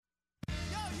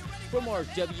From our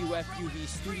WFUV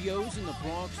studios in the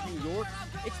Bronx, New York,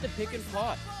 it's the Pick and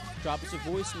Pod. Drop us a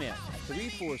voicemail at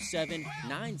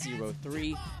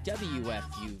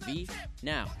 347-903-WFUV.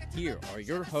 Now, here are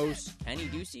your hosts, Kenny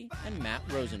Ducey and Matt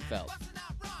Rosenfeld.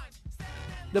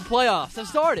 The playoffs have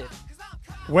started.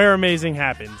 Where amazing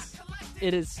happens.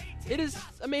 It is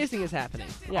amazing is happening.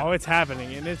 Yeah. Oh, it's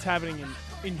happening, and it's happening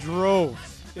in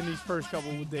droves in these first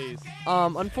couple of days.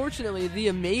 Unfortunately, the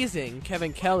amazing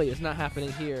Kevin Kelly is not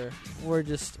happening here. We're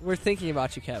thinking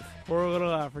about you, Kev. We're a little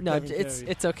out for Kevin Kelly.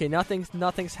 It's okay.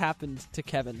 Nothing's happened to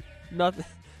Kevin. Nothing.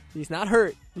 He's not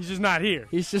hurt. He's just not here.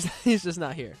 He's just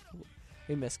not here.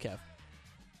 We miss Kev.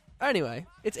 Anyway,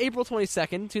 it's April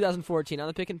 22nd, 2014 on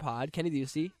the Pick and Pod. Kenny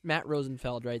Ducey, Matt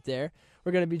Rosenfeld right there.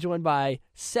 We're going to be joined by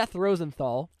Seth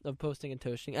Rosenthal of Posting and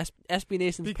Toasting. SB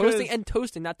Nation's Posting and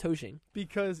Toasting, not Toashing.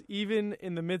 Because even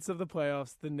in the midst of the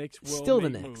playoffs, the Knicks will still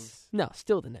make the Knicks. moves. No,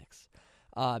 still the Knicks.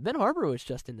 Ben Harper was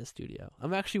just in the studio.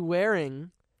 I'm actually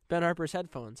wearing Ben Harper's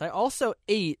headphones. I also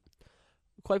ate,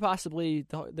 quite possibly,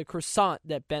 the croissant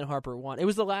that Ben Harper wanted. It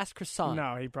was the last croissant.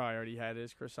 No, he probably already had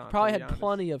his croissant. Probably had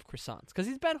plenty of croissants. Because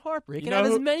he's Ben Harper. He can have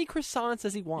as many croissants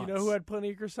as he wants. You know who had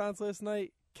plenty of croissants last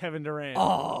night? Kevin Durant.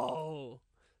 Oh,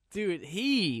 dude,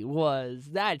 he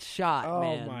was that shot,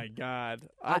 man. Oh, my God.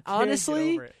 I can't honestly,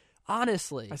 get over it.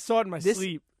 Honestly. I saw it in my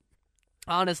sleep.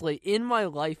 Honestly, in my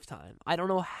lifetime, I don't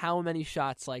know how many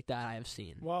shots like that I have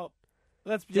seen. Well,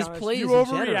 let's be Just honest. plays You in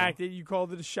overreacted. general. You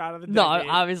called it a shot of the No, decade.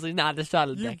 obviously not the shot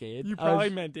of the decade. You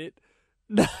probably meant it.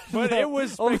 No, But it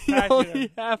was spectacular.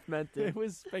 Only half meant it. It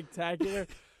was spectacular.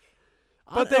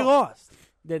 But they lost.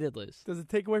 They did lose. Does it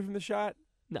take away from the shot?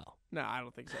 No. No, I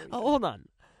don't think so. Oh, hold on.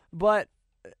 But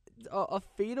a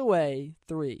fadeaway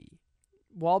three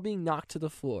while being knocked to the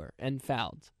floor and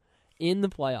fouled in the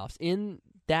playoffs, in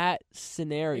that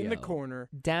scenario. In the corner.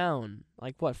 Down.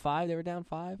 Like, what, 5? They were down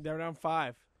 5? They were down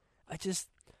 5.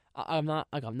 I'm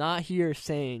not here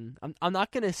saying, I'm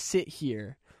not going to sit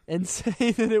here and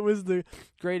say that it was the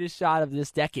greatest shot of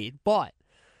this decade, but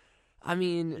I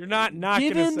mean, you're not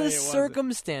given gonna the say it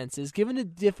circumstances, given the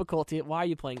difficulty, why are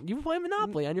you playing? You were playing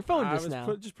Monopoly on your phone just now.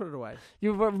 Just put it away.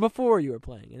 Before you were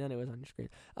playing, and then it was on your screen.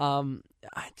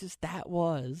 That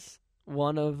was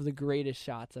one of the greatest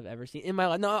shots I've ever seen in my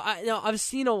life. I've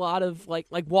seen a lot of like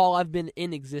while I've been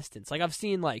in existence. Like I've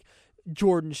seen like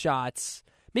Jordan shots.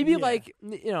 Maybe Yeah.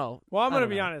 Well, I'm going to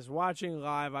be honest. Watching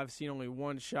live, I've seen only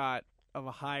one shot of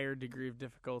a higher degree of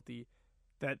difficulty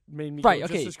that made me go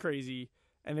just as crazy.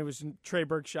 And it was Trey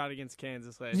Burke's shot against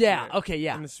Kansas last year.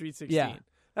 In the Sweet 16. Yeah.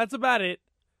 That's about it.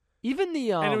 Even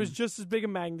the and it was just as big a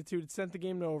magnitude. It sent the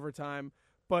game to overtime.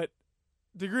 But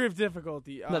degree of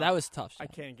difficulty. No, that was tough. I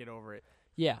can't get over it.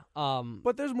 Yeah.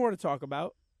 But there's more to talk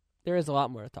about. There is a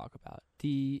lot more to talk about.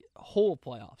 The whole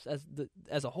playoffs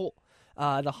as a whole.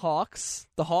 The Hawks.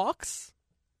 The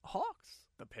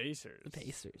Pacers.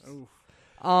 Oof.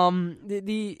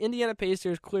 The Indiana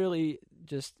Pacers clearly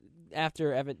just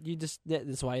after Evan.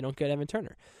 That's why you don't get Evan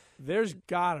Turner. There's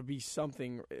got to be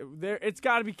something there. It's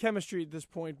got to be chemistry at this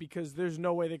point because there's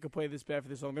no way they could play this bad for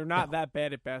this long. They're not that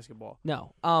bad at basketball.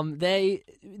 No.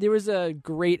 There was a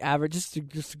great just a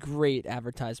great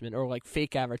advertisement or like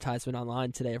fake advertisement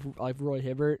online today of like Roy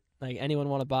Hibbert. Like anyone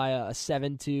want to buy a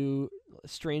 7'2",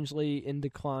 strangely in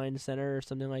decline center or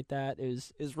something like that?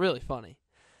 It was really funny.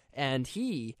 And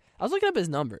I was looking up his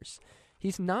numbers.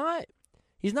 He's not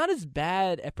as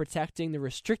bad at protecting the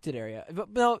restricted area.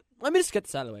 But no, let me just get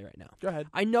this out of the way right now. Go ahead.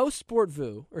 I know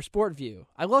SportView.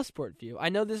 I love SportView. I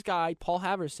know this guy, Paul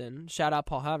Haverson. Shout out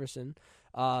Paul Haverson.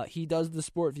 He does the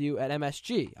SportView at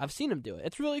MSG. I've seen him do it.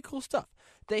 It's really cool stuff.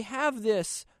 They have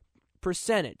this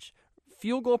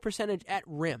field goal percentage at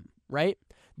rim, right?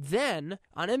 Then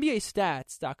on NBA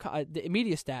Stats.com, the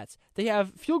media stats, they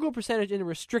have field goal percentage in the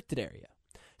restricted area.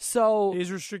 So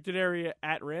is restricted area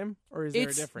at rim, or is there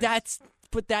a difference? That's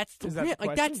the rim.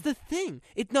 Like that's the thing.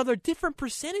 They're different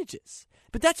percentages.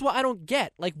 But that's what I don't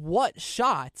get. Like what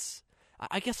shots?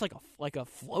 I guess like a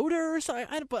floater or something.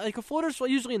 But like a floater's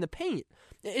usually in the paint.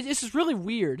 It's just really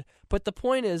weird. But the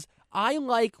point is, I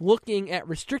like looking at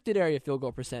restricted area field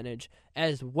goal percentage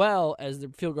as well as the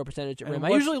field goal percentage at rim.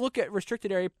 I usually look at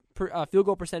restricted area field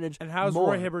goal percentage. And how's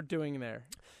Roy Hibbert doing there?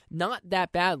 Not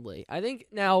that badly. I think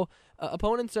now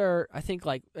opponents are. I think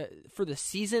like for the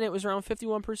season it was around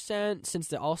 51%. Since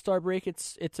the All-Star break,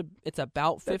 it's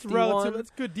about 51. That's relative. That's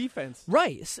good defense,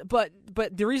 right? But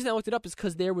the reason I looked it up is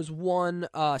because there was one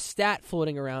stat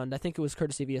floating around. I think it was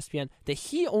courtesy of ESPN that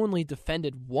he only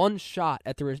defended one shot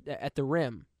at the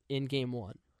rim in Game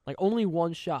 1. Like only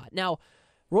one shot. Now,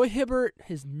 Roy Hibbert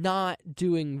is not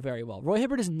doing very well. Roy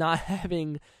Hibbert is not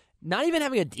having not even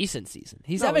having a decent season.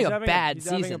 He's having a bad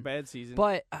season. He's having a bad season.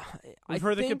 But I've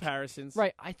heard the comparisons.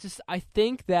 Right. I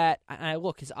think that,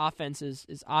 look, his offense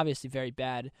is obviously very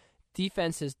bad.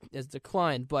 Defense has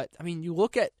declined, but I mean, you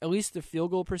look at least the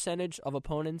field goal percentage of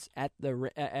opponents at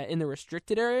in the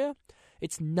restricted area.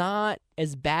 It's not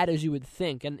as bad as you would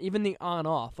think, and even the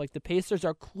on-off, like the Pacers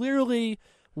are clearly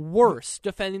worse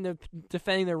defending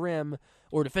the rim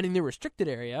or defending the restricted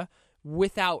area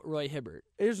without Roy Hibbert.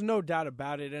 There's no doubt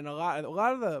about it, and a lot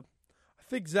of the, I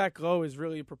think Zach Lowe is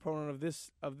really a proponent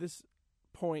of this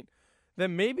point that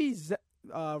maybe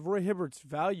Roy Hibbert's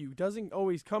value doesn't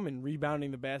always come in rebounding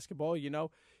the basketball. You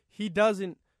know, he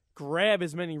doesn't grab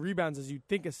as many rebounds as you'd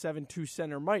think a 7'2"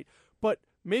 center might, but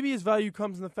maybe his value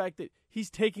comes in the fact that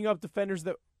he's taking up defenders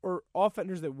or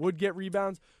offenders that would get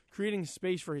rebounds, creating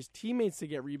space for his teammates to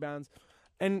get rebounds,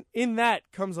 and in that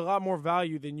comes a lot more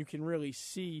value than you can really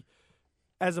see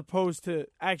as opposed to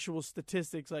actual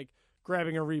statistics like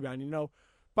grabbing a rebound. You know,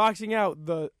 boxing out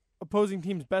the opposing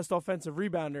team's best offensive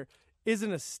rebounder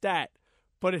isn't a stat,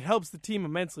 but it helps the team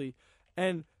immensely.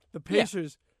 And the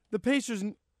Pacers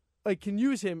like can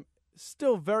use him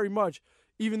still very much,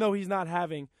 even though he's not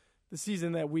having the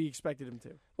season that we expected him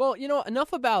to. Well, you know,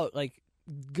 enough about like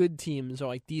good teams or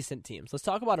like decent teams. Let's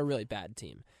talk about a really bad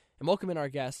team. And welcome in our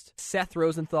guest, Seth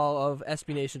Rosenthal of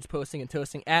SB Nation's Posting and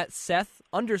Toasting at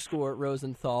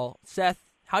Seth_Rosenthal. Seth,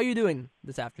 how are you doing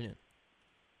this afternoon?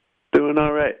 Doing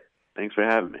all right. Thanks for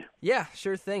having me. Yeah,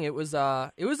 sure thing. It was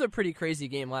a pretty crazy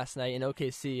game last night in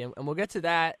OKC, and we'll get to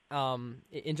that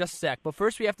in just a sec. But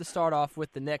first, we have to start off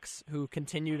with the Knicks, who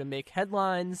continue to make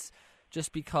headlines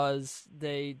just because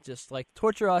they just like to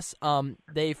torture us.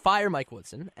 They fire Mike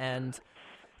Woodson, and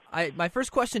my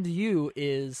first question to you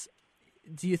is,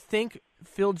 do you think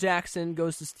Phil Jackson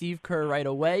goes to Steve Kerr right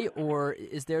away, or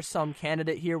is there some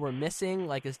candidate here we're missing?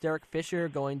 Like, is Derek Fisher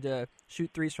going to shoot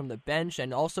threes from the bench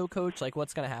and also coach? Like,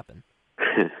 what's going to happen?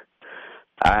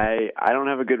 I don't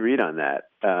have a good read on that.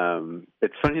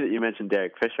 It's funny that you mentioned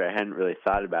Derek Fisher. I hadn't really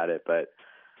thought about it, but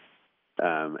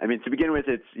I mean, to begin with,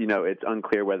 it's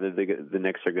unclear whether the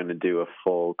Knicks are going to do a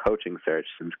full coaching search,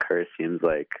 since Kerr seems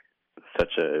like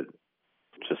such a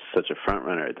front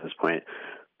runner at this point.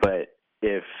 But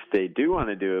if they do want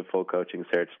to do a full coaching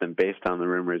search, then based on the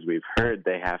rumors we've heard,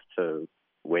 they have to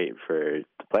wait for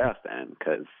the playoffs to end,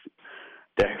 because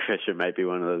Derek Fisher might be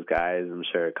one of those guys. I'm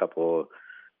sure a couple,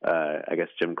 I guess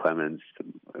Jim Clemens,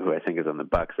 who I think is on the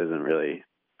Bucks, isn't really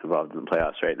involved in the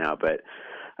playoffs right now. But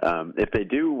if they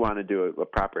do want to do a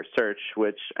proper search,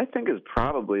 which I think is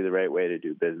probably the right way to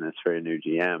do business for a new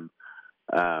GM,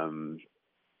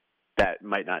 that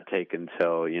might not take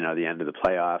until, the end of the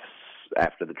playoffs.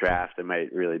 After the draft, it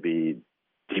might really be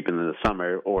deep into the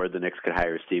summer, or the Knicks could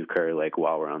hire Steve Kerr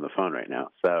while we're on the phone right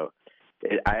now. So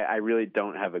I really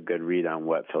don't have a good read on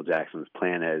what Phil Jackson's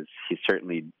plan is. He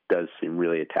certainly does seem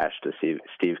really attached to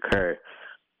Steve Kerr,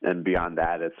 and beyond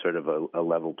that, it's sort of a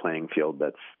level playing field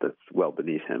that's well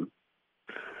beneath him.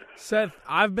 Seth,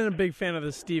 I've been a big fan of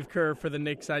the Steve Kerr for the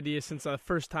Knicks idea since the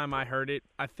first time I heard it.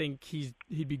 I think he'd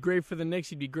be great for the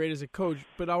Knicks. He'd be great as a coach.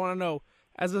 But I want to know,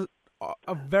 as a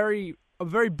very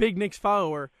big Knicks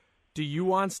follower, do you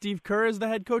want Steve Kerr as the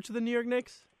head coach of the New York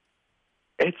Knicks?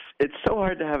 It's so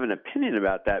hard to have an opinion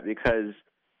about that, because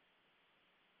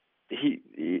I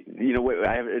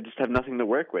just have nothing to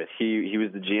work with. He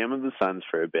was the GM of the Suns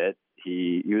for a bit.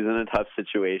 He was in a tough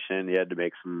situation. He had to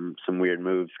make some weird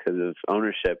moves because of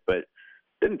ownership, but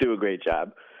didn't do a great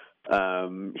job. I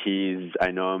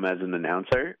know him as an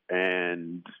announcer,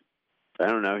 and I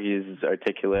don't know, he's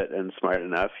articulate and smart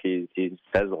enough. He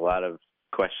says a lot of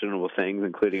questionable things,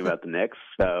 including about the Knicks.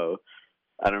 So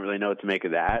I don't really know what to make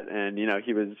of that. And he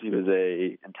was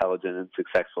a intelligent and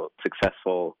successful,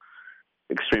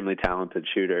 extremely talented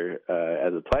shooter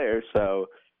as a player. So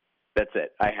that's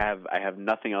it. I have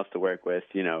nothing else to work with.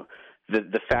 The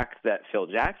fact that Phil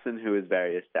Jackson, who is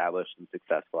very established and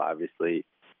successful, obviously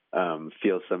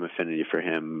feels some affinity for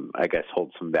him, I guess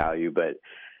holds some value. But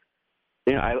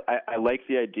I like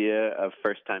the idea of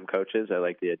first-time coaches. I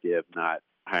like the idea of not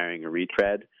hiring a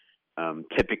retread.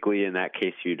 Typically, in that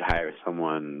case, you'd hire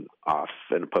someone off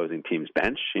an opposing team's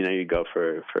bench. You'd go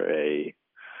for a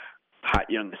hot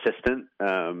young assistant,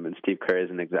 and Steve Kerr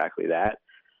isn't exactly that.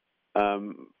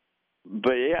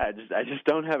 But yeah, I just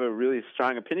don't have a really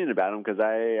strong opinion about him, because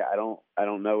I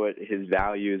don't know what his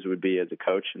values would be as a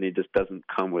coach, and he just doesn't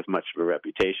come with much of a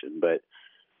reputation. But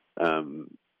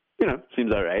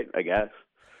seems all right, I guess.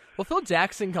 Well, Phil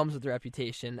Jackson comes with a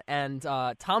reputation, and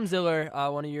Tom Ziller,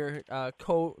 one of your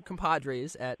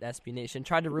compadres at SB Nation,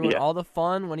 tried to ruin all the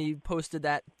fun when he posted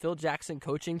that Phil Jackson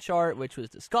coaching chart, which was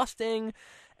disgusting.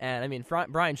 And I mean,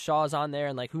 Brian Shaw's on there,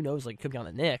 and like, who knows, like, could be on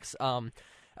the Knicks.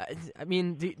 I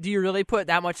mean, do you really put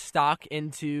that much stock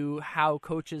into how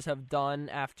coaches have done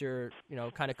after,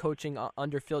 kind of coaching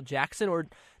under Phil Jackson? Or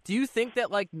do you think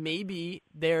that, like, maybe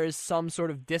there is some sort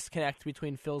of disconnect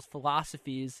between Phil's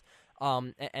philosophies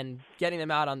and getting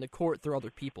them out on the court through other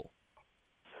people?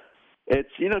 It's,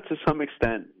 to some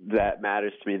extent that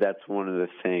matters to me. That's one of the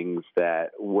things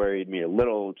that worried me a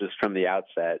little just from the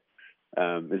outset,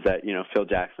 is that, Phil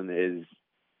Jackson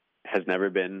has never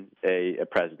been a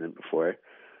president before.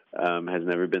 Has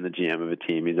never been the GM of a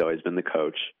team. He's always been the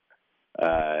coach.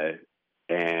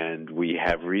 And we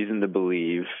have reason to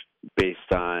believe,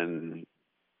 based on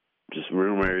just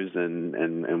rumors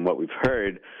and what we've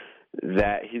heard,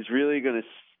 that he's really going to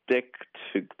stick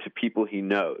to people he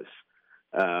knows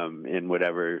in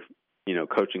whatever,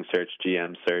 coaching search,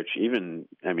 GM search, even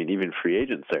free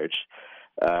agent search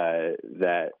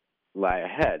that lie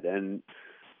ahead. And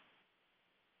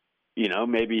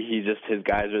maybe his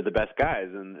guys are the best guys,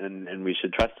 and we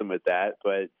should trust him with that.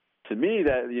 But to me,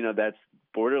 that that's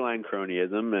borderline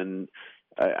cronyism, and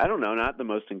I don't know, not the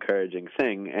most encouraging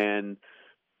thing. And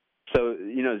so,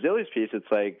 Zilly's piece, it's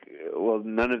like, well,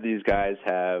 none of these guys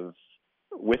have,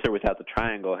 with or without the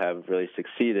triangle, have really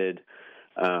succeeded.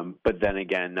 But then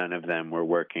again, none of them were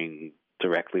working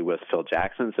directly with Phil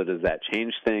Jackson. So does that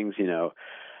change things?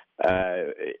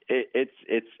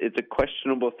 It's a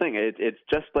questionable thing. It's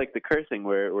just like the Kerr thing,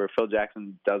 where Phil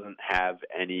Jackson doesn't have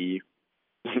any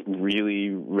really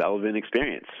relevant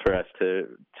experience for us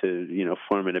to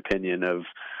form an opinion of,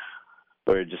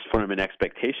 or just form an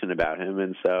expectation about him.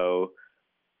 And so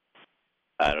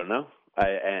I don't know.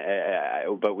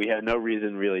 But we have no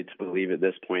reason really to believe at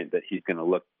this point that he's going to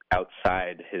look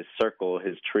outside his circle,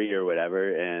 his tree or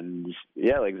whatever. And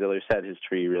yeah, like Ziller said, his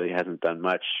tree really hasn't done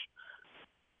much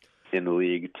in the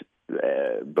league,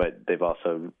 but they've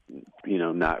also,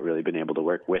 not really been able to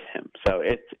work with him. So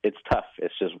it's tough.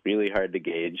 It's just really hard to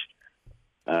gauge,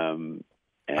 and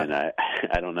I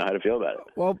don't know how to feel about it.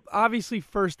 Well, obviously,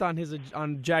 first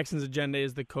on Jackson's agenda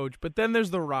is the coach, but then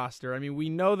there's the roster. I mean, we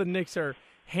know the Knicks are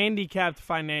handicapped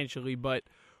financially, but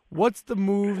what's the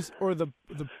moves, or the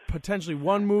potentially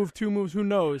one move, two moves, who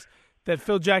knows, that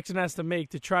Phil Jackson has to make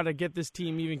to try to get this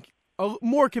team even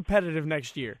more competitive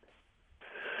next year?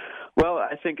 Well,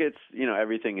 I think it's,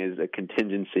 everything is a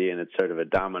contingency, and it's sort of a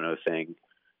domino thing.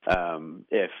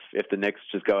 If the Knicks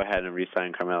just go ahead and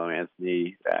re-sign Carmelo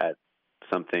Anthony at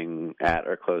something at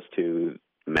or close to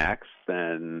max,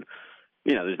 then,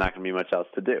 there's not going to be much else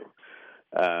to do.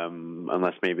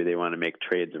 Unless maybe they want to make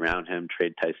trades around him,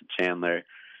 trade Tyson Chandler.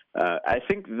 I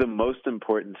think the most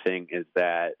important thing is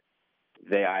that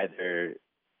they either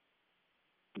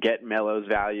get Melo's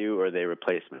value or they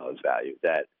replace Melo's value,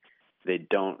 that they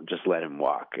don't just let him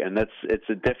walk. And it's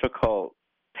a difficult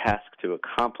task to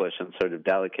accomplish and sort of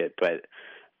delicate, but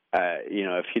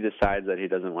if he decides that he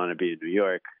doesn't want to be in New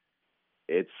York,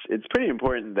 it's pretty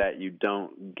important that you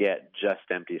don't get just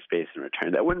empty space in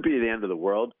return. That wouldn't be the end of the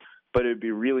world, but it would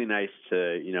be really nice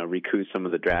to, recoup some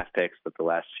of the draft picks that the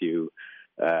last few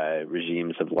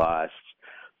regimes have lost,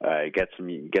 get some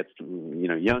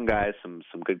young guys, some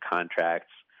good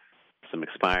contracts, some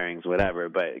expirings, whatever,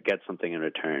 but get something in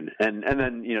return. And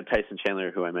then, Tyson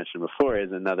Chandler, who I mentioned before,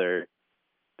 is another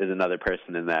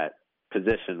person in that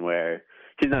position where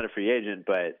he's not a free agent,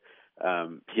 but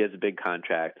he has a big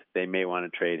contract. They may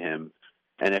want to trade him.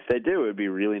 And if they do, it would be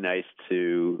really nice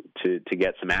to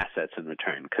get some assets in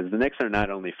return, because the Knicks are not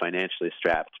only financially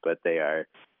strapped, but they are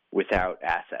without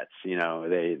assets.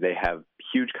 They have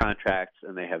huge contracts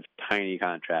and they have tiny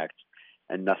contracts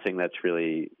and nothing that's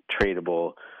really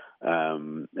tradable.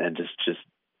 And just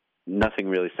nothing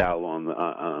really salable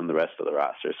on the rest of the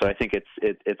roster. So I think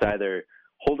it's either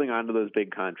holding on to those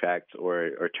big contracts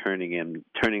or turning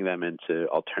them into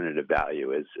alternative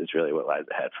value is really what lies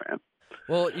ahead for him.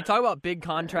 Well, you talk about big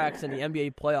contracts in the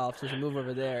NBA playoffs. There's a move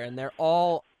over there, and they're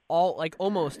all like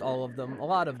almost all of them, a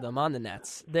lot of them on the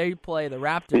Nets. They play the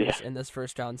Raptors in this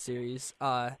first round series.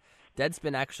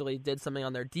 Deadspin actually did something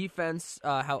on their defense,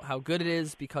 how good it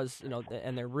is, because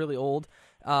and they're really old.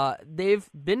 They've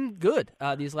been good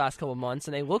these last couple of months,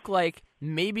 and they look like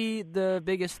maybe the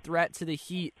biggest threat to the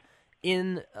Heat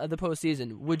in the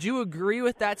postseason. Would you agree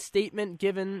with that statement,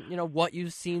 given what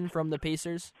you've seen from the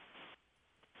Pacers?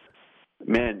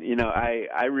 Man,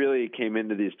 I really came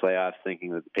into these playoffs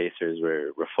thinking that the Pacers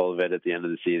were full of it at the end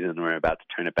of the season and were about to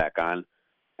turn it back on.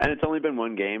 And it's only been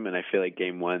one game, and I feel like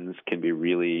game ones can be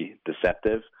really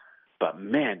deceptive. but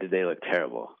man, did they look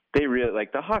terrible. They really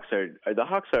the Hawks are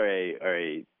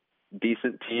a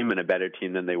decent team and a better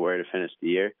team than they were to finish the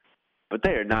year, but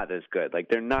they are not as good.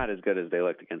 They're not as good as they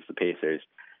looked against the Pacers,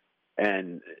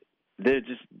 and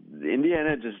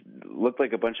Indiana just looked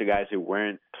like a bunch of guys who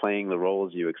weren't playing the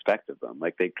roles you expect of them.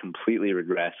 They completely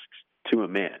regressed to a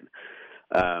man,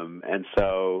 and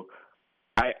so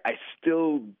I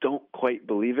still don't quite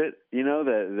believe it.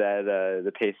 That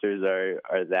the Pacers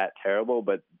are that terrible,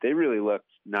 but they really looked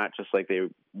not just like they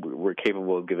were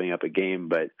capable of giving up a game,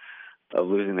 but of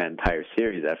losing that entire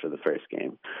series after the first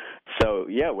game. So,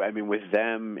 yeah, I mean, with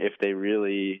them, if they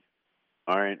really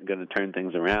aren't going to turn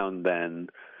things around, then,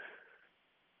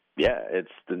 yeah,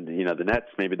 it's the Nets,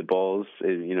 maybe the Bulls,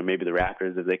 maybe the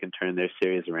Raptors, if they can turn their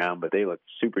series around, but they look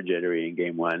super jittery in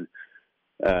game one.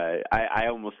 I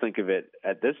almost think of it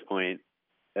at this point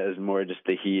as more just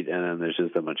the Heat, and then there's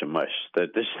just a bunch of mush. There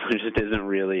just isn't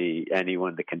really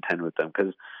anyone to contend with them,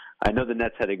 because I know the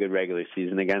Nets had a good regular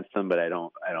season against them, but I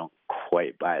don't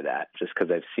quite buy that, just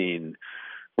because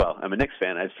I'm a Knicks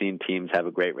fan. I've seen teams have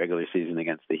a great regular season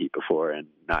against the Heat before and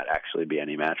not actually be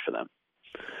any match for them.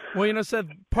 Well, Seth,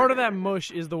 part of that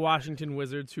mush is the Washington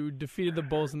Wizards, who defeated the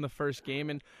Bulls in the first game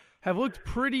and have looked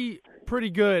pretty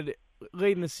good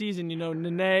late in the season.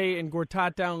 Nene and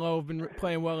Gortat down low have been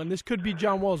playing well, and this could be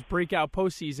John Wall's breakout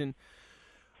postseason.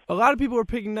 A lot of people are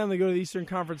picking them to go to the Eastern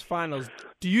Conference Finals.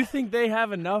 Do you think they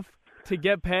have enough to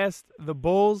get past the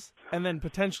Bulls and then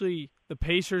potentially the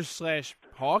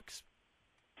Pacers/Hawks?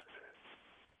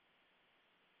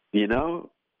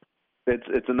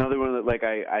 It's another one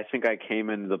that I think I came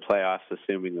into the playoffs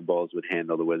assuming the Bulls would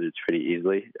handle the Wizards pretty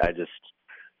easily. I just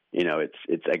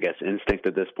it's I guess instinct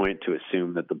at this point to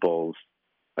assume that the Bulls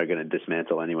are going to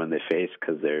dismantle anyone they face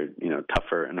because they're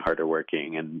tougher and harder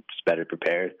working and just better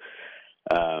prepared.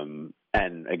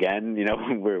 And again,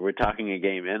 we're talking a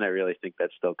game in. I really think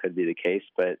that still could be the case,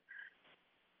 but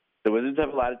the Wizards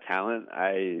have a lot of talent.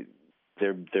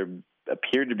 They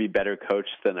appeared to be better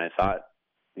coached than I thought,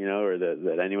 or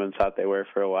that anyone thought they were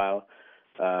for a while.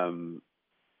 But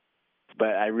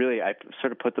I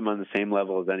sort of put them on the same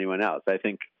level as anyone else. I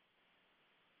think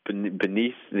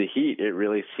beneath the Heat, it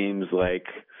really seems like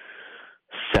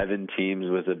 7 teams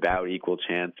with about equal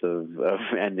chance of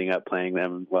ending up playing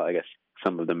them. Well, I guess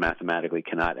some of them mathematically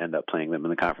cannot end up playing them in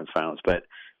the conference finals, but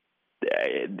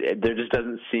there just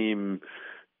doesn't seem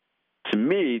to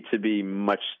me to be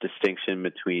much distinction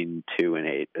between 2 and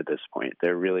 8 at this point.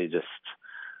 They're really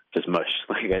just mush,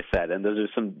 like I said. And those are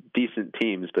some decent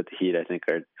teams, but the Heat, I think,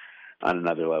 are on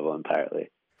another level entirely.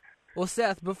 Well,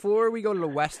 Seth, before we go to the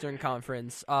Western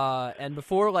Conference, and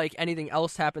before anything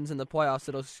else happens in the playoffs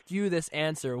that'll skew this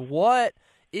answer, what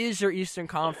is your Eastern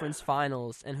Conference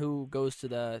Finals, and who goes to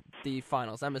the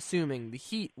finals? I'm assuming the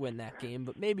Heat win that game,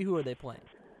 but maybe who are they playing?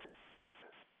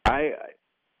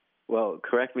 Well,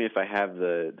 correct me if I have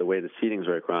the way the seedings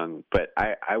work wrong, but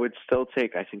I would still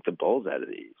take, I think, the Bulls out of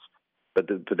the East. But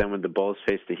then would the Bulls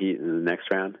face the Heat in the next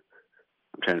round?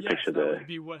 I'm trying to picture that would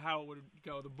be how it would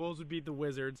go. The Bulls would beat the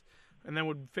Wizards, and then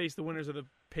would face the winners of the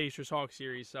Pacers-Hawks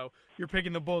series. So you're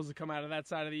picking the Bulls to come out of that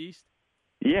side of the East?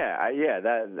 Yeah.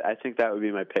 I think that would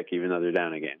be my pick, even though they're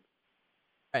down a game.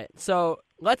 All right, so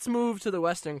let's move to the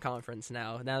Western Conference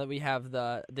now. Now that we have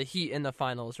the Heat in the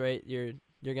finals, right? You're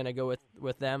gonna go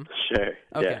with them? Sure.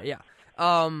 Okay. Yeah.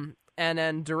 And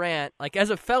then Durant, as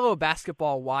a fellow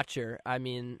basketball watcher, I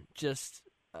mean, just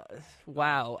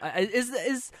wow.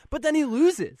 But then he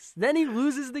loses. Then he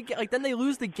loses then they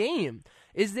lose the game.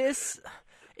 It's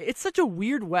such a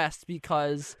weird West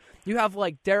because you have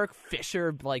Derek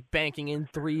Fisher banking in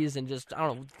threes and just, I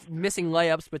don't know, missing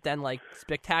layups, but then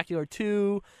spectacular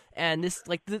too. And this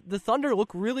the Thunder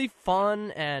look really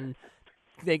fun and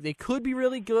they could be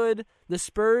really good. The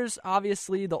Spurs,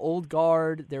 obviously, the old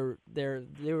guard, they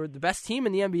were the best team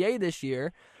in the NBA this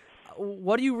year.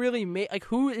 What do you really make?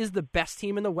 Who is the best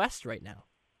team in the West right now?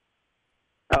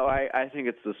 Oh, I think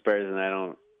it's the Spurs, and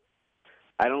I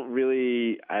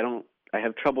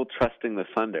have trouble trusting the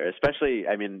Thunder, especially.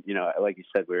 I mean, like you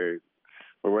said, we're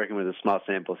working with a small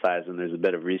sample size, and there's a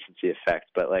bit of recency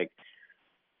effect, but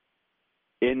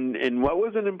in what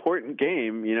was an important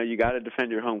game, you got to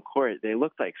defend your home court. They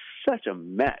looked like such a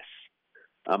mess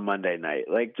on Monday night,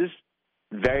 just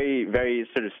very, very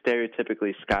sort of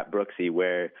stereotypically Scott Brooksy,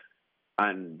 where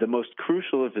on the most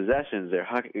crucial of possessions, they're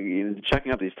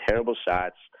chucking up these terrible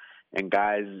shots, and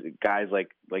guys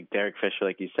like Derek Fisher,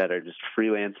 like you said, are just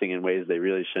freelancing in ways they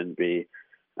really shouldn't be.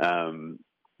 And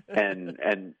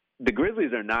the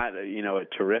Grizzlies are not, a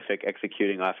terrific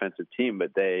executing offensive team,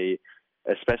 but they,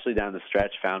 especially down the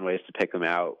stretch, found ways to pick them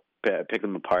out pick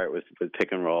them apart with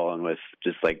pick and roll and with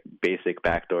just like basic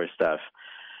backdoor stuff.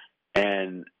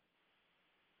 And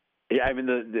yeah, I mean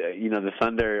the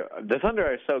Thunder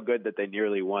are so good that they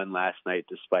nearly won last night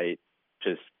despite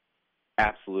just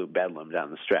absolute bedlam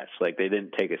down the stretch. Like they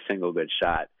didn't take a single good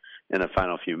shot in the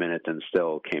final few minutes and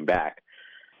still came back.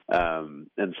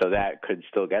 And so that could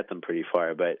still get them pretty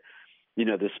far. But,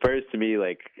 the Spurs to me,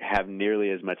 like, have nearly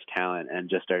as much talent and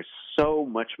just are so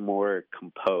much more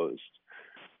composed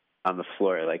on the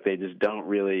floor. Like they just don't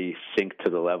really sink to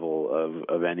the level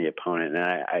of any opponent. And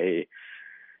I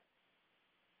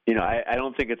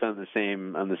don't think it's on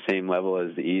the same level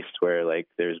as the East where like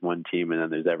there's one team and then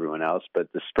there's everyone else. But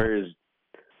the Spurs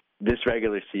this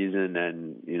regular season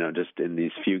and, just in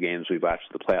these few games we've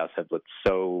watched the playoffs have looked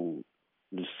so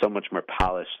much more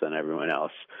polished than everyone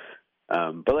else.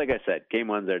 But like I said, game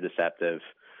ones are deceptive.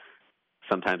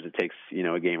 Sometimes it takes,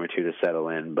 a game or two to settle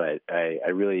in, but I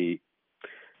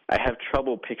have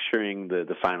trouble picturing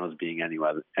the finals being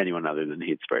anyone other than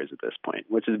Heat Spurs at this point,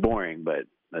 which is boring, but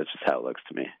that's just how it looks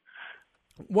to me.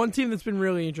 One team that's been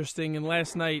really interesting, and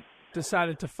last night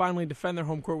decided to finally defend their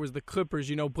home court, was the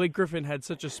Clippers. Blake Griffin had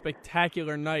such a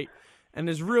spectacular night and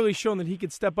has really shown that he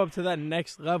could step up to that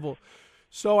next level.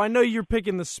 So I know you're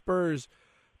picking the Spurs,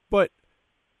 but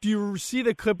do you see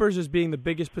the Clippers as being the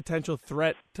biggest potential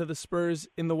threat to the Spurs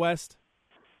in the West?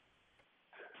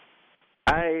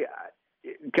 I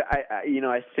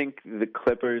think the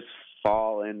Clippers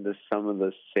fall into some of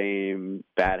the same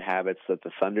bad habits that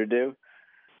the Thunder do,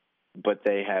 but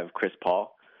they have Chris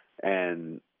Paul,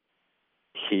 and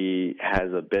he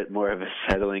has a bit more of a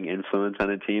settling influence on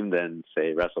a team than,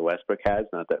 say, Russell Westbrook has.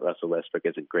 Not that Russell Westbrook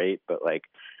isn't great, but like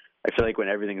I feel like when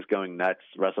everything's going nuts,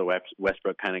 Russell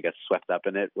Westbrook kind of gets swept up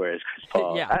in it, whereas Chris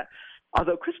Paul. Yeah.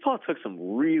 Although Chris Paul took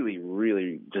some really,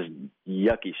 really just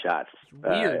yucky shots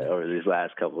over these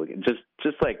last couple of games,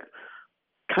 just like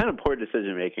kind of poor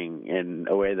decision making in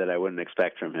a way that I wouldn't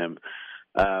expect from him.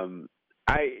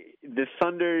 The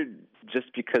Thunder, just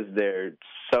because they're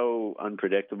so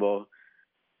unpredictable,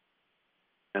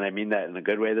 and I mean that in a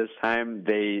good way this time,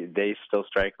 they still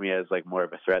strike me as like more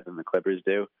of a threat than the Clippers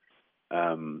do.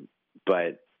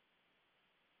 But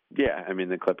yeah, I mean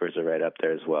the Clippers are right up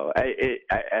there as well.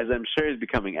 As I'm sure is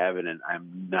becoming evident,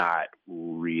 I'm not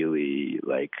really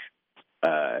like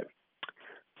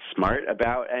smart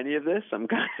about any of this. I'm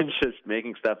kind of just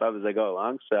making stuff up as I go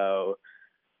along. So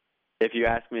if you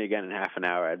ask me again in half an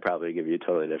hour, I'd probably give you a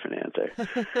totally different answer.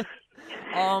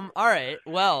 All right.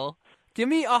 Well, give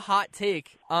me a hot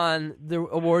take on the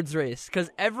awards race, because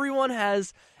everyone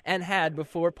has and had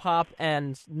before Pop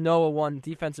and Noah won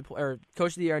Coach of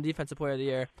the Year and Defensive Player of the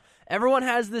Year. Everyone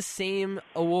has the same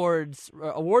award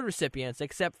recipients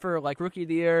except for like Rookie of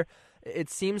the Year.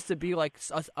 It seems to be like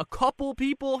a couple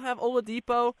people have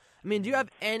Oladipo. I mean, do you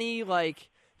have any like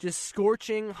just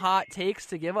scorching hot takes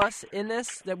to give us in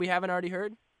this that we haven't already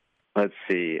heard? Let's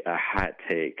see, a hot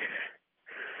take.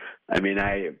 I mean,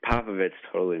 Popovich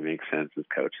totally makes sense as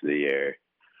Coach of the Year.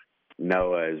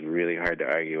 Noah is really hard to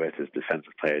argue with as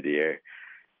Defensive Player of the Year.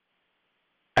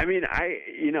 I mean,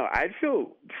 I'd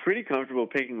feel pretty comfortable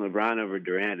picking LeBron over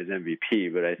Durant as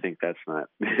MVP, but I think it's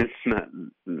not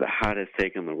the hottest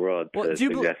take in the world to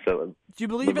suggest that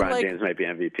LeBron James might be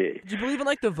MVP. Do you believe in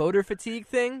like the voter fatigue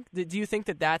thing? Do you think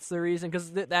that that's the reason?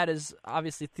 Because that is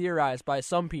obviously theorized by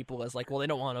some people as like, well, they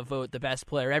don't want to vote the best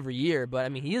player every year, but I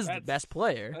mean, he is the best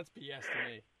player. That's BS to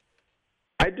me.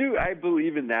 I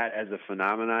believe in that as a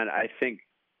phenomenon. I think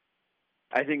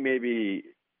maybe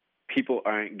people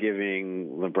aren't giving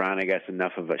LeBron, I guess,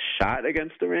 enough of a shot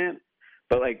against Durant.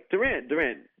 But like Durant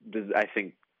does, I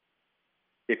think,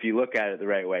 if you look at it the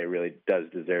right way, really does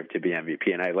deserve to be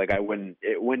MVP. And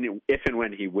if and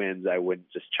when he wins, I wouldn't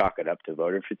just chalk it up to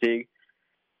voter fatigue.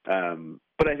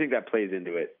 But I think that plays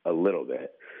into it a little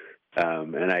bit.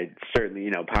 And I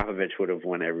certainly, Popovich would have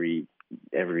won every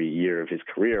year of his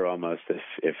career almost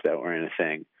if that weren't a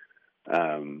thing.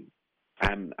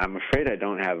 I'm afraid I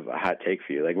don't have a hot take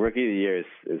for you. Like Rookie of the Year is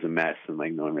a mess, and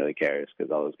like no one really cares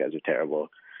because all those guys are terrible.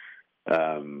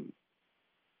 I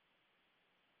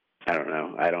don't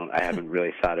know. I haven't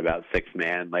really thought about sixth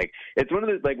man. Like it's one of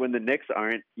the, like when the Knicks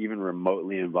aren't even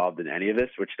remotely involved in any of this,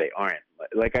 which they aren't.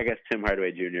 Like I guess Tim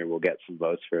Hardaway Jr. will get some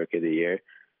votes for Rookie of the Year,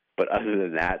 but other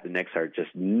than that, the Knicks are just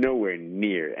nowhere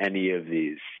near any of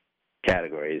these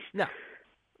categories. No.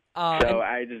 So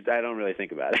I don't really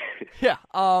think about it. Yeah.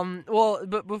 Well,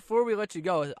 but before we let you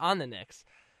go on the Knicks,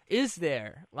 is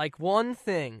there like one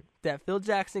thing that Phil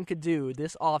Jackson could do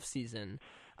this offseason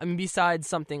I mean, besides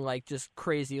something like just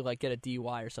crazy, like get a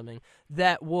DUI or something,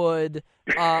 that would,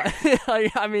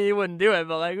 I mean, you wouldn't do it,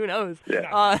 but like, who knows?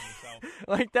 Yeah.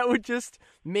 Like that would just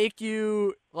make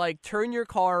you like turn your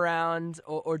car around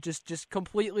or just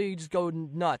completely just go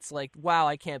nuts. Like, wow,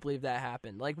 I can't believe that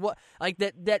happened. Like what? Like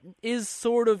that is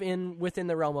sort of within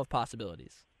the realm of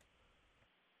possibilities.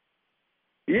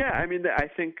 Yeah, I mean, I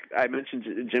think I mentioned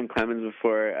Jim Clemens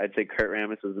before. I'd say Kurt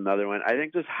Rambis was another one. I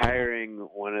think just hiring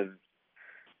one of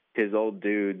his old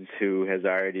dudes who has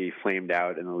already flamed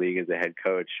out in the league as a head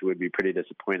coach would be pretty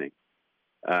disappointing.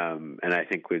 And I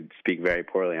think would speak very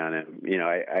poorly on him. You know,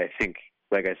 I think,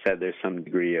 like I said, there's some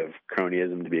degree of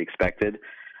cronyism to be expected,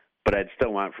 but I'd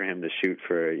still want for him to shoot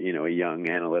for, you know, a young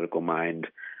analytical mind,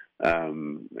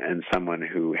 and someone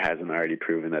who hasn't already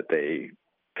proven that they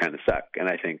kind of suck. And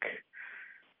I think,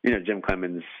 you know, Jim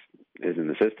Clemens is an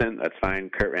assistant. That's fine.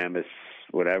 Kurt Rambis,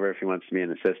 whatever, if he wants to be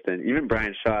an assistant. Even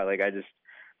Brian Shaw, like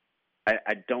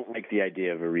I don't like the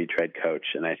idea of a retread coach,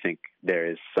 and I think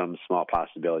there is some small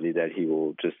possibility that he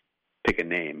will just pick a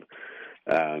name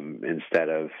instead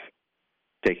of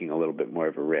taking a little bit more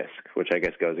of a risk, which I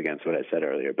guess goes against what I said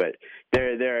earlier. But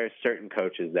there are certain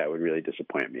coaches that would really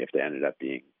disappoint me if they ended up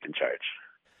being in charge.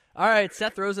 All right,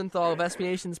 Seth Rosenthal of SB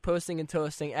Nation's Posting and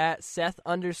Toasting at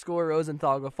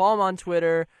Seth_Rosenthal. Go follow him on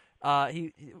Twitter.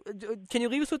 Can you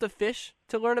leave us with a fish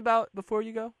to learn about before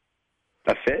you go?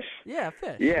 A fish? Yeah, a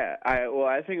fish. Yeah,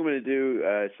 I think I'm going to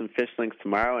do some fish links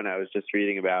tomorrow, and I was just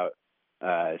reading about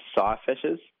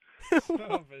sawfishes.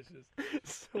 Sawfishes.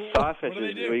 Sawfishes. What do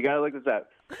they do? Well, you got to look this up.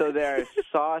 So there are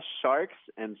saw sharks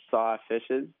and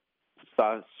sawfishes.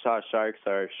 Saw sharks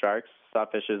are sharks.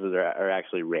 Sawfishes are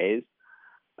actually rays.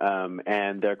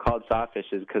 And they're called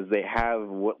sawfishes because they have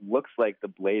what looks like the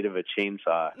blade of a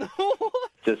chainsaw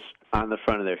just on the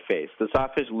front of their face. The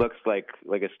sawfish looks like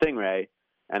a stingray,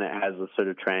 and it has the sort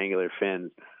of triangular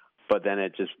fins, but then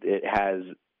it has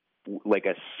like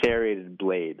a serrated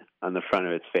blade on the front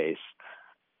of its face.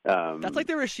 That's like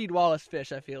the Rasheed Wallace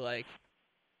fish, I feel like.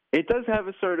 It does have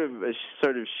a sort of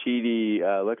sheety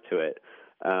look to it,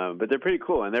 but they're pretty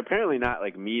cool, and they're apparently not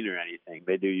like mean or anything.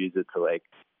 They do use it to like,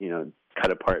 you know, cut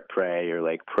apart prey or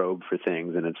like probe for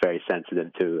things, and it's very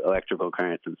sensitive to electrical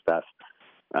currents and stuff.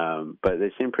 But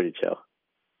they seem pretty chill.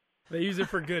 They use it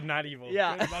for good, not evil.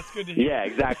 Yeah. That's good to hear. Yeah,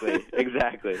 exactly.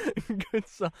 Good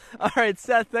stuff. All right,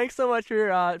 Seth, thanks so much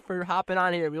for hopping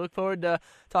on here. We look forward to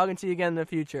talking to you again in the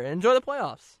future. Enjoy the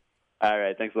playoffs. All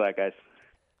right, thanks a lot, guys.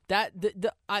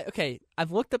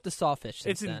 I've looked up the sawfish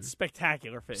since then. It's a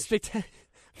spectacular fish. You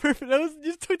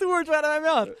just took the words right out of my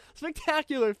mouth.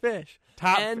 Spectacular fish.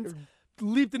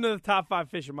 Leaped into the top 5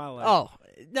 fish of my life. Oh,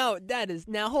 no,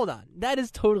 hold on. That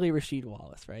is totally Rasheed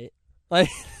Wallace, right? Like,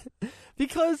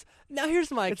 because now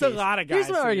here's my case. It's a lot of guys. Here's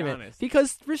my argument. Be honest.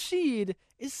 Because Rasheed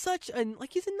is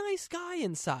he's a nice guy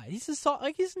inside. He's a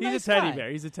nice teddy guy.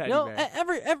 bear. He's a teddy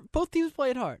bear. Both teams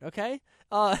played hard, okay?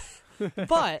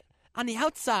 But on the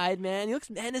outside, man, he looks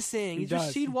menacing. He's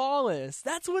Rasheed Wallace.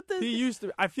 That's what he used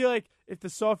to. I feel like if the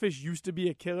sawfish used to be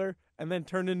a killer and then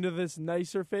turned into this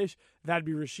nicer fish, that'd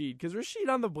be Rasheed. Because Rasheed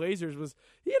on the Blazers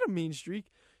he had a mean streak.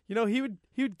 You know, he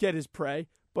would get his prey,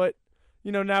 but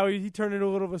you know, now he turned into a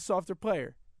little of a softer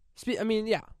player. I mean,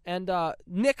 yeah. And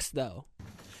Knicks, though.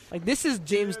 Like, this is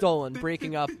James Dolan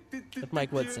breaking up with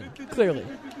Mike Woodson. Clearly.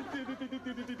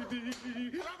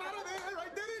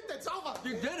 It's over.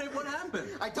 You did it. What happened?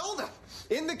 I told her.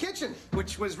 In the kitchen,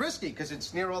 which was risky because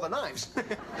it's near all the knives.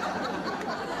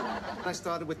 I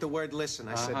started with the word listen.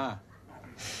 I said,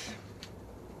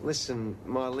 listen,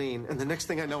 Marlene. And the next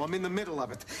thing I know, I'm in the middle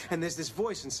of it. And there's this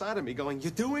voice inside of me going,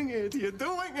 you're doing it. You're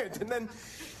doing it. And then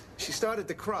she started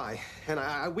to cry. And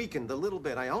I weakened a little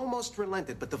bit. I almost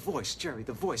relented. But the voice, Jerry,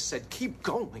 the voice said, keep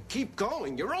going. Keep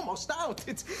going. You're almost out.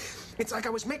 It's like I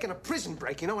was making a prison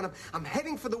break, you know, and I'm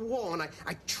heading for the wall. And I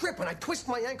trip and I twist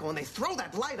my ankle. And they throw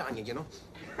that light on you, you know.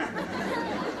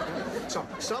 So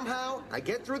somehow I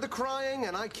get through the crying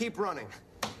and I keep running.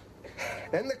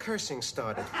 Then the cursing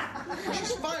started.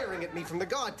 She's firing at me from the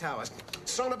guard towers.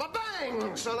 Son of a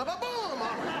bang! Son of a boom!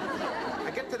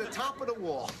 I get to the top of the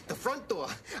wall, the front door.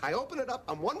 I open it up.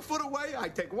 I'm 1 foot away. I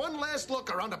take one last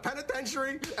look around the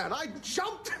penitentiary, and I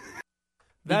jumped.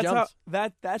 That's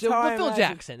how Phil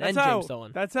Jackson and James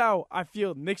Dolan. That's how I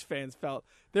feel Knicks fans felt.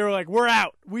 They were like, we're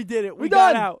out. We did it. We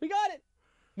got out. We got it.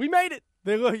 We made it.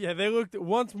 They looked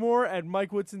once more at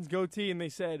Mike Woodson's goatee, and they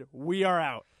said, we are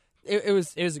out. It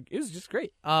was just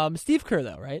great. Steve Kerr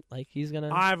though, right? Like he's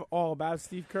gonna. I'm all about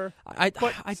Steve Kerr. I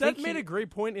Seth made a great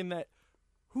point in that.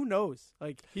 Who knows?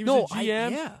 Like he was a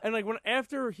GM, and like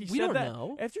after he said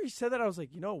that, I was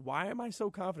like, you know, why am I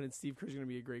so confident Steve Kerr's gonna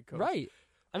be a great coach? Right.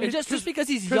 I mean, just because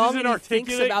he's young and he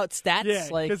thinks about stats. Yeah,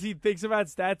 because he thinks about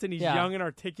stats and he's young and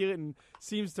articulate and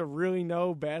seems to really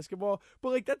know basketball.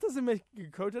 But, like, that doesn't make a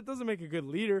good coach. That doesn't make a good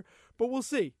leader. But we'll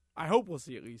see. I hope we'll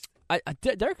see at least.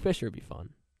 Derek Fisher would be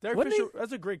fun. Derek Fisher,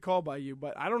 that's a great call by you,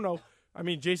 but I don't know. I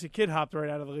mean, Jason Kidd hopped right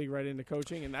out of the league right into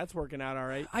coaching, and that's working out all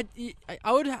right. I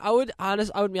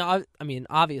mean,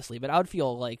 obviously, but I would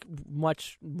feel like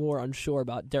much more unsure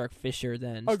about Derek Fisher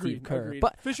than Steve Kerr. Agreed.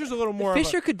 But Fisher's a little more.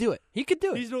 Fisher could do it. He could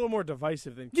do it. He's a little more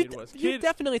divisive than Kidd was. You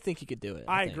definitely think he could do it.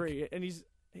 I agree, and he's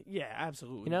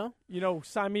absolutely. You know,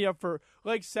 sign me up for,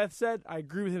 like Seth said. I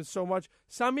agree with him so much.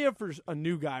 Sign me up for a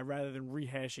new guy rather than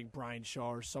rehashing Brian Shaw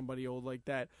or somebody old like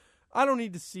that. I don't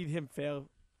need to see him fail.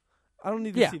 I don't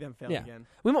need to see them fail again.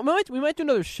 We might do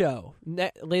another show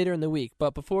later in the week,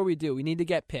 but before we do, we need to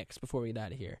get picks before we get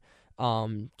out of here.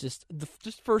 Just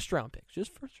first round picks.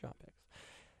 Just first round picks.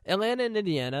 Atlanta and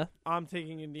Indiana. I'm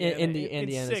taking Indiana.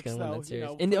 Indiana's going to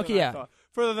win that series.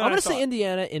 Further than I'm going to say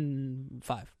Indiana in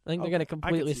 5. I think they're going to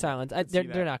completely silence.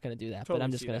 They're not going to do that, totally, but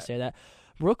I'm just going to say that.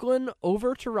 Brooklyn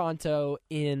over Toronto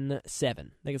in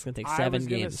 7. I think it's going to take 7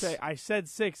 games. I said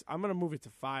 6. I'm going to move it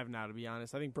to 5 now, to be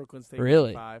honest. I think Brooklyn's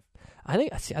taking 5. I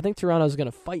think Toronto's going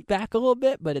to fight back a little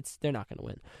bit, but they're not going to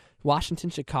win. Washington,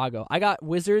 Chicago. I got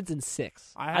Wizards in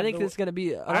 6. I think it's going to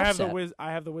be an upset.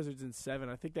 I have the Wizards in 7.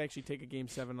 I think they actually take a game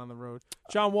 7 on the road.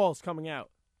 John Wall's coming out.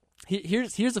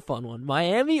 Here's a fun one.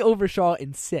 Miami over Charlotte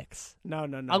in 6. No.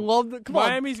 I love the. Come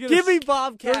Miami's on, give me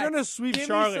Bobcats. They're gonna sweep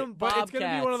Charlotte, but it's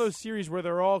gonna be one of those series where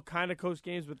they're all kind of close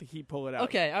games, but the Heat pull it out.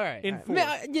 Okay, all right. In 4.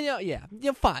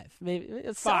 5 maybe.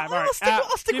 5. All right.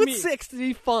 I'll stick with 6 to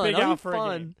be fun. Big I'll out for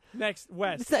a game. Next,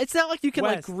 West. It's not like you can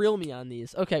like grill me on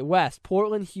these. Okay, West,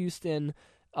 Portland, Houston.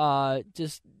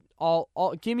 Just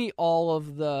give me all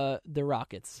of the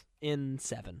Rockets in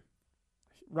 7.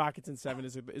 Rockets in 7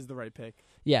 is the right pick.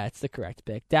 Yeah, it's the correct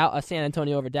pick. San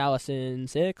Antonio over Dallas in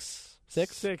 6.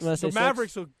 6. The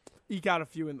Mavericks will eke out a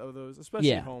few of those,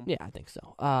 especially at home. Yeah, I think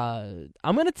so.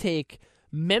 I'm gonna take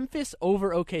Memphis over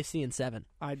OKC in 7.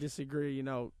 I disagree.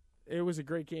 It was a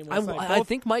great game. I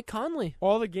think Mike Conley.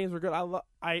 All the games were good.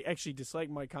 I actually dislike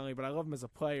Mike Conley, but I love him as a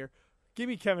player. Give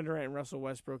me Kevin Durant and Russell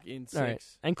Westbrook in 6. Right.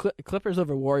 And Clippers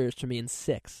over Warriors to me in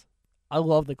 6. I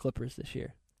love the Clippers this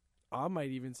year. I might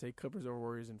even say Clippers over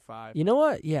Warriors in 5. You know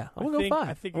what? Yeah, I'm going to go 5.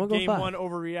 I think a game 1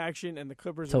 overreaction, and the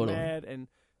Clippers are mad, and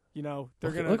they're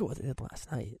going to... Look at what they did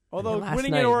last night. Although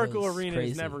winning at Oracle Arena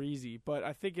is never easy, but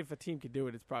I think if a team could do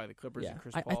it, it's probably the Clippers and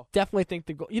Chris Paul. I definitely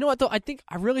think you know what, though? I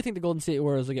really think the Golden State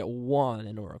Warriors will get 1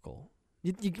 in Oracle.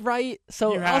 You right?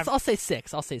 So I'll say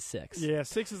 6. I'll say 6. Yeah,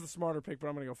 6 is the smarter pick, but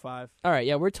I'm going to go 5. All right,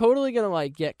 yeah, we're totally going to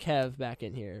get Kev back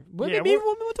in here. Maybe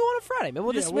we'll do it on a Friday.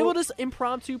 Maybe we'll just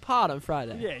impromptu pod on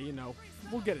Friday. Yeah,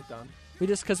 we'll get it done.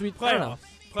 Because we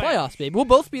playoffs, baby. We'll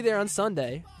both be there on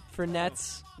Sunday for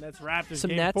Nets. Nets Raptors. Some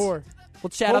game Nets. 4.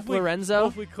 We'll chat up Lorenzo.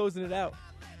 Hopefully closing it out.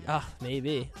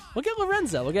 Maybe we'll get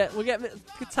Lorenzo. We'll get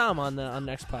Tom on the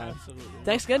next pod. Absolutely.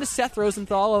 Thanks again to Seth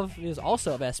Rosenthal he was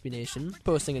also of SB Nation,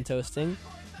 posting and toasting.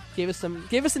 Gave us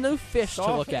a new fish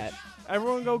to look at.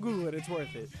 Everyone go Google it. It's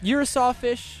worth it. You're a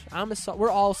sawfish.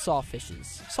 We're all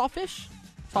sawfishes. Sawfish,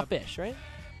 right?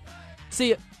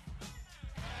 See ya.